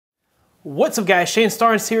What's up guys, Shane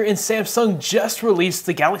Starnes here, and Samsung just released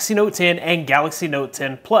the Galaxy Note 10 and Galaxy Note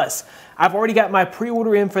 10 Plus. I've already got my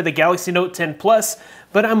pre-order in for the Galaxy Note 10 Plus,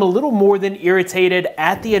 but I'm a little more than irritated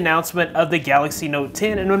at the announcement of the Galaxy Note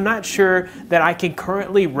 10, and I'm not sure that I can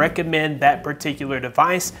currently recommend that particular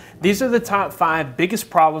device. These are the top 5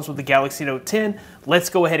 biggest problems with the Galaxy Note 10.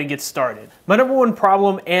 Let's go ahead and get started. My number one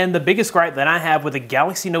problem and the biggest gripe that I have with the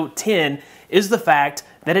Galaxy Note 10 is the fact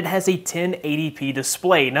that it has a 1080p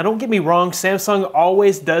display. Now don't get me wrong, Samsung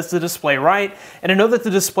always does the display right, and I know that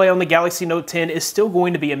the display on the Galaxy Note 10 is still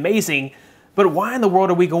going to be amazing, but why in the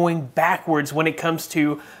world are we going backwards when it comes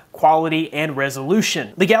to quality and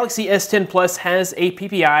resolution? The Galaxy S10 Plus has a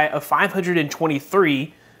PPI of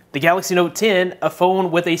 523. The Galaxy Note 10, a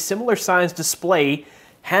phone with a similar size display,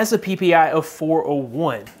 has a PPI of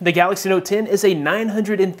 401. The Galaxy Note 10 is a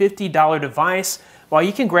 $950 device, while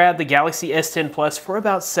you can grab the Galaxy S10 Plus for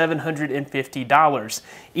about $750.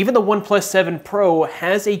 Even the OnePlus 7 Pro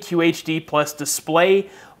has a QHD Plus display.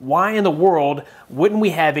 Why in the world wouldn't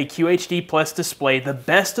we have a QHD Plus display, the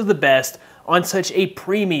best of the best, on such a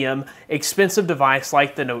premium, expensive device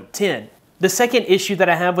like the Note 10? The second issue that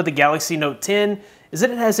I have with the Galaxy Note 10 is that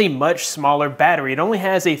it has a much smaller battery. It only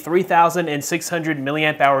has a 3,600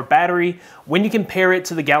 milliamp hour battery. When you compare it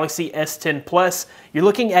to the Galaxy S10 Plus, you're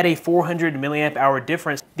looking at a 400 milliamp hour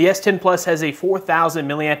difference. The S10 Plus has a 4,000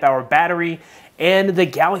 milliamp hour battery, and the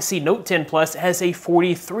Galaxy Note 10 Plus has a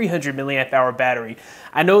 4,300 milliamp hour battery.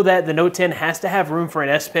 I know that the Note 10 has to have room for an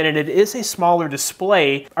S Pen, and it is a smaller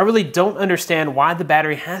display. I really don't understand why the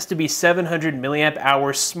battery has to be 700 milliamp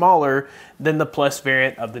hours smaller than the Plus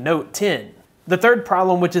variant of the Note 10. The third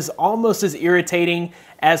problem, which is almost as irritating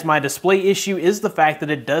as my display issue, is the fact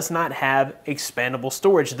that it does not have expandable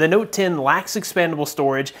storage. The Note 10 lacks expandable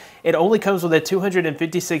storage. It only comes with a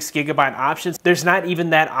 256 gigabyte option. There's not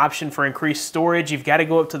even that option for increased storage. You've got to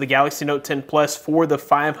go up to the Galaxy Note 10 Plus for the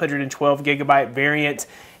 512 gigabyte variant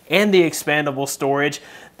and the expandable storage.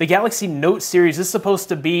 The Galaxy Note series is supposed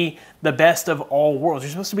to be the best of all worlds.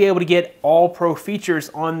 You're supposed to be able to get all pro features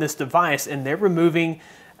on this device, and they're removing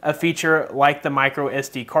a feature like the micro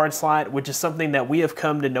SD card slot, which is something that we have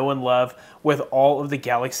come to know and love with all of the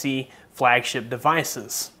Galaxy flagship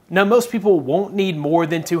devices. Now, most people won't need more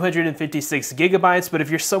than 256 gigabytes, but if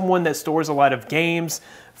you're someone that stores a lot of games,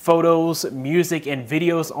 photos, music, and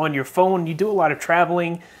videos on your phone, you do a lot of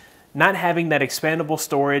traveling, not having that expandable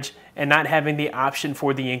storage and not having the option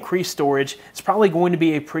for the increased storage is probably going to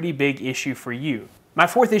be a pretty big issue for you. My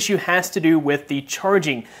fourth issue has to do with the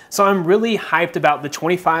charging. So I'm really hyped about the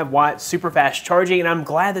 25-watt super fast charging, and I'm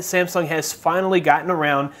glad that Samsung has finally gotten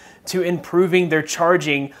around to improving their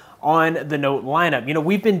charging on the Note lineup. You know,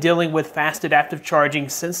 we've been dealing with fast adaptive charging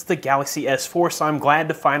since the Galaxy S4, so I'm glad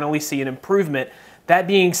to finally see an improvement. That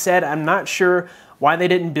being said, I'm not sure why they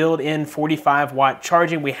didn't build in 45-watt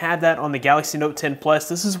charging. We have that on the Galaxy Note 10 Plus.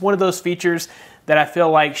 This is one of those features that I feel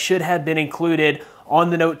like should have been included on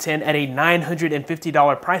the Note 10 at a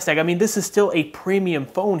 $950 price tag. I mean, this is still a premium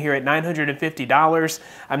phone here at $950.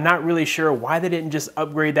 I'm not really sure why they didn't just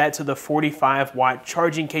upgrade that to the 45-watt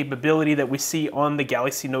charging capability that we see on the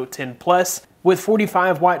Galaxy Note 10 Plus. With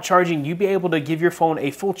 45-watt charging, you'd be able to give your phone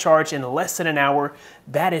a full charge in less than an hour.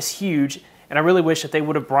 That is huge, and I really wish that they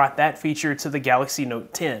would have brought that feature to the Galaxy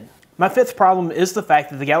Note 10. My fifth problem is the fact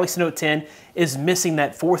that the Galaxy Note 10 is missing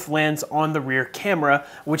that fourth lens on the rear camera,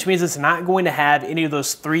 which means it's not going to have any of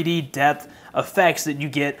those 3D depth effects that you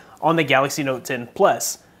get on the Galaxy Note 10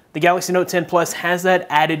 Plus. The Galaxy Note 10 Plus has that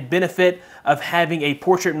added benefit of having a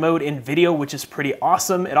portrait mode in video, which is pretty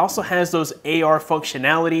awesome. It also has those AR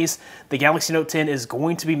functionalities. The Galaxy Note 10 is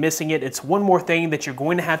going to be missing it. It's one more thing that you're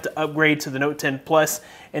going to have to upgrade to the Note 10 Plus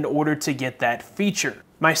in order to get that feature.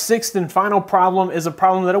 My sixth and final problem is a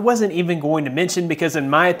problem that I wasn't even going to mention because in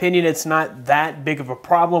my opinion, it's not that big of a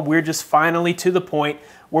problem. We're just finally to the point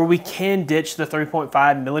where we can ditch the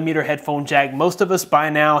 3.5mm headphone jack. Most of us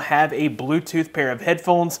by now have a Bluetooth pair of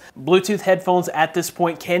headphones. Bluetooth headphones at this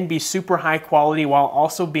point can be super high quality while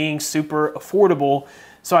also being super affordable.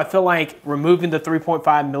 So I feel like removing the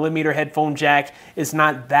 3.5mm headphone jack is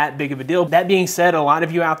not that big of a deal. That being said, a lot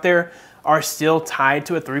of you out there are still tied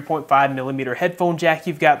to a 3.5mm headphone jack.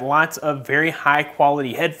 You've got lots of very high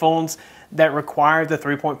quality headphones that require the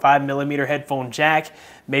 3.5mm headphone jack.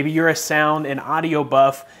 Maybe you're a sound and audio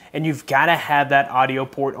buff and you've got to have that audio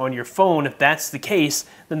port on your phone. If that's the case,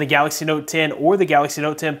 then the Galaxy Note 10 or the Galaxy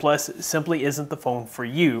Note 10 Plus simply isn't the phone for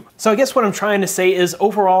you. So I guess what I'm trying to say is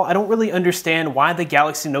overall, I don't really understand why the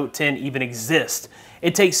Galaxy Note 10 even exists.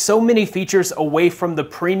 It takes so many features away from the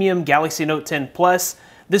premium Galaxy Note 10 Plus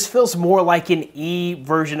This feels more like an E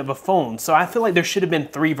version of a phone. So I feel like there should have been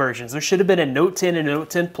 3 versions. There should have been a Note 10 and a Note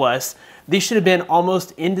 10 Plus. These should have been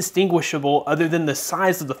almost indistinguishable other than the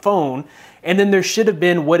size of the phone. And then there should have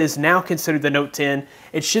been what is now considered the Note 10.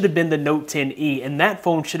 It should have been the Note 10e. And that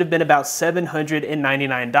phone should have been about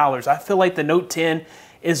 $799. I feel like the Note 10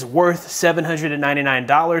 is worth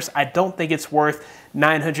 $799. I don't think it's worth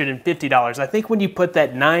 $950. I think when you put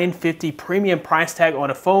that $950 premium price tag on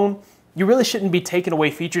a phone, you really shouldn't be taking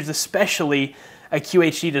away features, especially a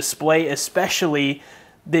QHD display, especially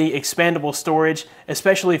the expandable storage,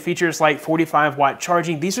 especially features like 45-watt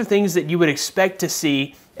charging. These are things that you would expect to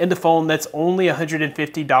see in the phone that's only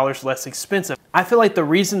 $150 less expensive. I feel like the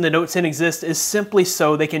reason the Note 10 exists is simply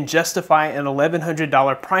so they can justify an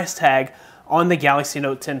 $1,100 price tag on the Galaxy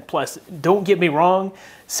Note 10 Plus. Don't get me wrong,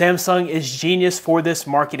 Samsung is genius for this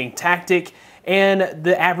marketing tactic, and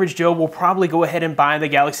the average Joe will probably go ahead and buy the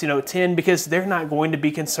Galaxy Note 10 because they're not going to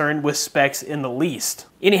be concerned with specs in the least.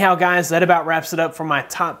 Anyhow, guys, that about wraps it up for my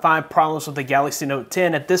top 5 problems with the Galaxy Note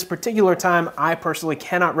 10. At this particular time, I personally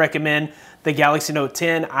cannot recommend the Galaxy Note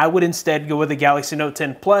 10. I would instead go with the Galaxy Note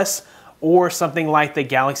 10 Plus or something like the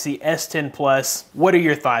Galaxy S10 Plus. What are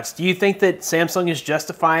your thoughts? Do you think that Samsung is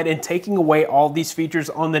justified in taking away all these features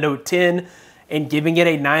on the Note 10 and giving it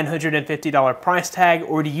a $950 price tag,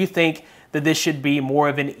 or do you think that this should be more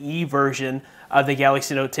of an E version of the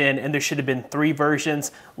Galaxy Note 10 and there should have been 3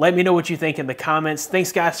 versions? Let me know what you think in the comments.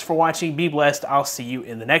 Thanks guys for watching. Be blessed. I'll see you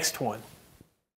in the next one.